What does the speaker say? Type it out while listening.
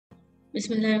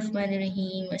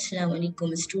Bismillahirrahmanirrahim. Assalamu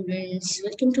alaikum students.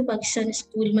 Welcome to Pakistan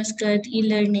School Muscat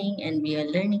e-learning, and we are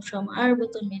learning from our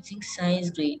book Amazing Science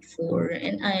grade 4,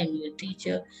 and I am your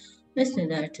teacher, Ms.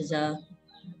 Nidar Taza.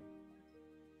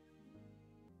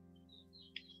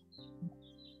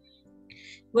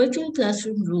 Virtual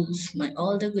classroom rules. My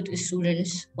all the good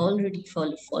students already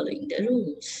following the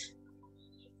rules.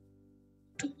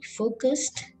 To be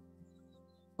focused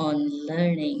on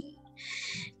learning.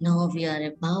 Now we are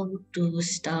about to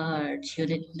start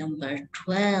unit number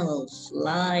 12,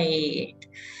 light.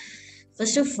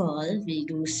 First of all, we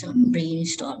do some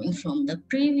brainstorming from the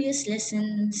previous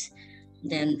lessons,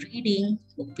 then reading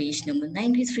book page number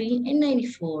 93 and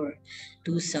 94,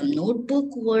 do some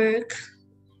notebook work,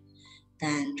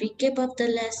 then recap of the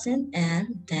lesson,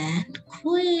 and then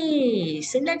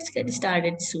quiz. So let's get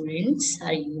started, students.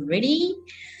 Are you ready?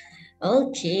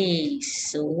 Okay,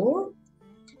 so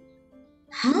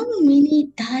how many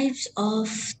types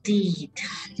of teeth?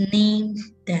 Name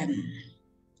them.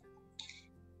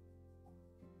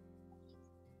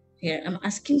 Here I'm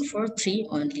asking for 3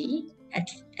 only.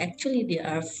 Actually, there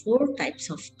are 4 types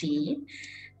of teeth.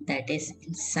 That is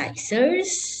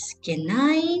incisors,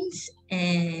 canines,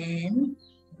 and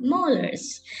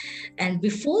molars. And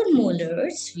before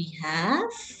molars, we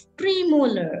have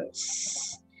premolars.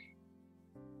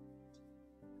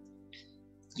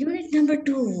 Unit number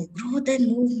 2, growth and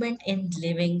movement in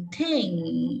living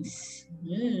things.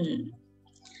 Name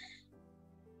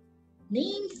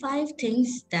 5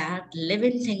 things that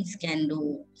living things can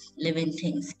do. Living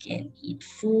things can eat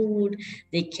food,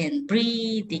 they can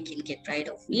breathe, they can get rid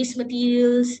of waste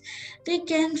materials, they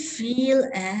can feel,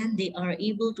 and they are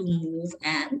able to move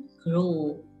and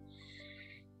grow.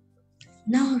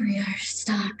 Now we are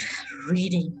start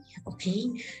reading,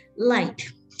 okay? Light.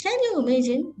 Can you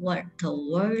imagine what the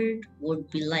world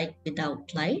would be like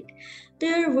without light?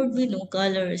 There would be no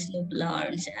colors, no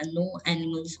plants, and no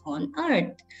animals on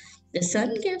earth. The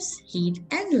sun gives heat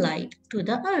and light to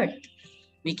the earth.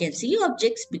 We can see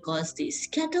objects because they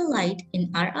scatter light in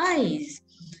our eyes.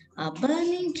 A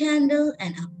burning candle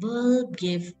and a bulb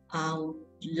give out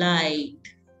light.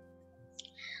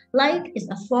 Light is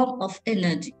a form of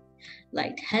energy.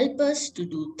 Light helps us to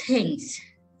do things.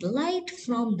 Light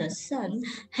from the sun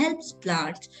helps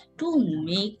plants to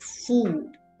make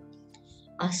food.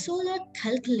 A solar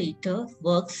calculator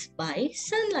works by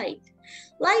sunlight.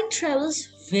 Light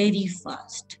travels very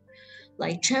fast.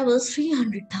 Light travels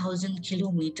 300,000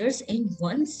 kilometers in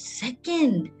 1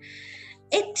 second.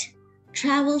 It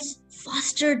travels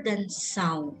faster than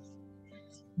sound.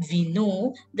 We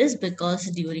know this because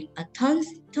during a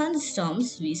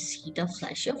thunderstorms, we see the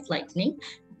flash of lightning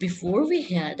before we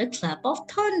hear the clap of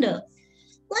thunder.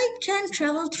 Light can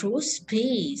travel through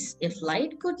space. If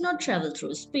light could not travel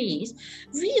through space,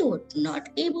 we would not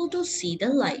able to see the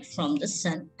light from the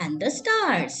sun and the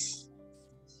stars.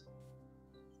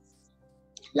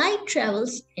 Light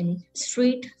travels in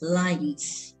straight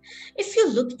lines. If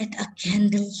you look at a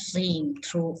candle flame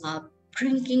through a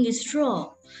drinking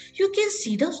straw, you can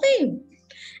see the flame.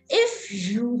 If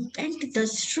you bend the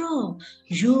straw,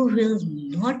 you will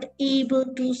not able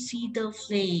to see the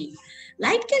flame.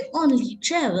 Light can only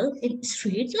travel in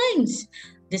straight lines.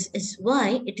 This is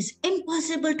why it is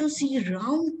impossible to see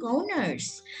round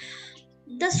corners.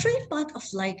 The straight path of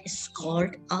light is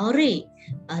called a ray.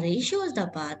 A ray shows the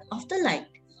path of the light.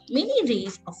 Many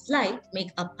rays of light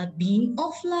make up a beam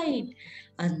of light.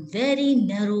 A very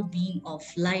narrow beam of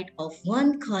light of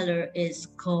one color is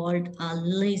called a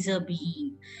laser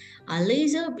beam. A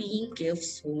laser beam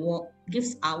gives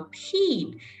out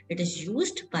heat. It is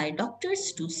used by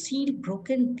doctors to seal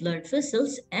broken blood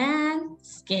vessels and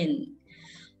skin.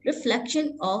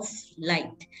 Reflection of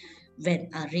light. When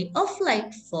a ray of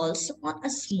light falls on a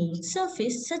smooth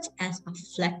surface such as a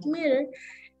flat mirror,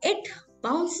 it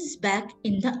bounces back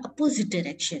in the opposite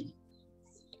direction.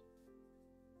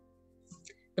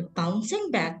 The bouncing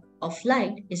back of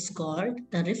light is called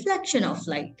the reflection of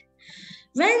light.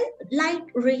 When light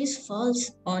rays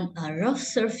falls on a rough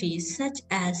surface such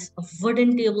as a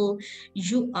wooden table,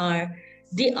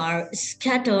 they are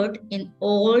scattered in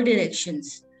all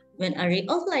directions. When a ray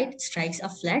of light strikes a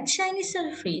flat shiny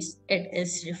surface, it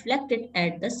is reflected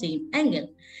at the same angle,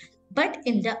 but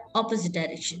in the opposite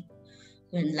direction.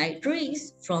 When light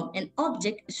rays from an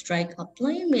object strike a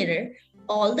plain mirror,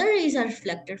 all the rays are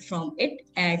reflected from it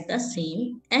at the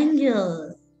same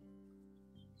angle.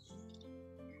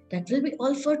 That will be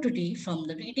all for today from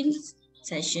the reading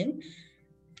session.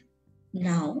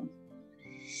 Now,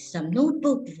 some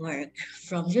notebook work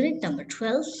from unit number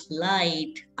 12,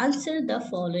 light. Answer the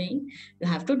following. You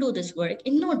have to do this work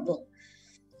in notebook.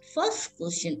 First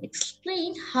question,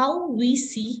 explain how we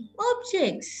see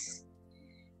objects.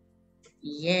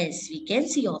 Yes, we can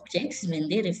see objects when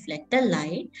they reflect the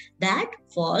light that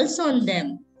falls on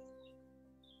them.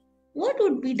 What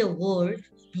would be the world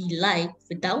be like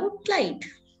without light?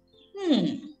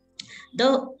 Hmm.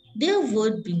 There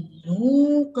would be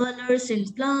no colors in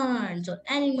plants or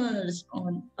animals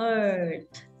on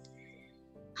earth.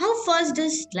 How fast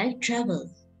does light travel?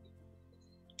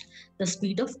 The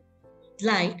speed of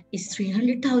light is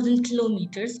 300,000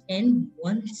 kilometers in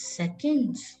 1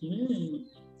 second.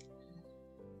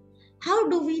 How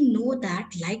do we know that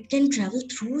light can travel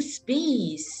through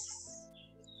space?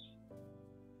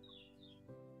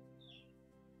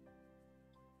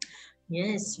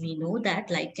 Yes, we know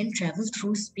that light can travel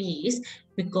through space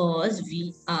because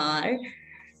we are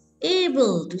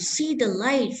able to see the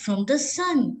light from the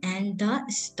sun and the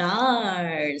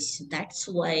stars. That's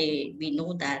why we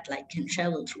know that light can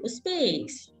travel through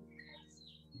space.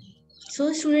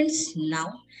 So, students,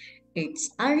 now it's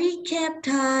a recap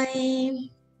time.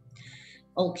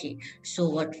 Okay, so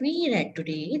what we read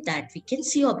today that we can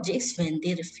see objects when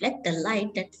they reflect the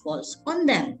light that falls on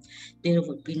them. There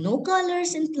would be no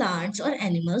colors in plants or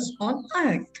animals on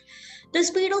earth. The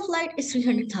speed of light is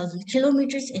 300,000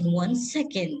 kilometers in 1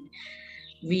 second.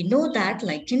 We know that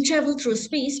light can travel through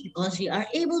space because we are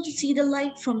able to see the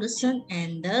light from the sun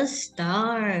and the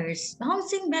stars.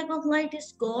 Bouncing back of light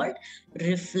is called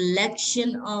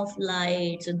reflection of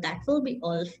light. So that will be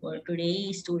all for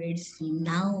today, students.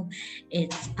 Now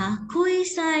it's a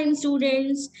quiz time,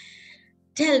 students.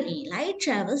 Tell me, light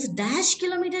travels dash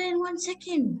kilometer in 1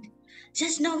 second.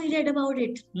 Just now we read about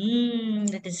it.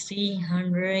 That is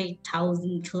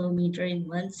 300,000 kilometer in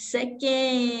 1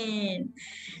 second.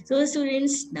 So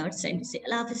students, now it's time to say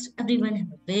Allah Hafiz to everyone.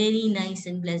 Have a very nice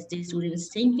and blessed day, students.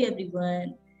 Thank you,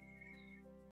 everyone.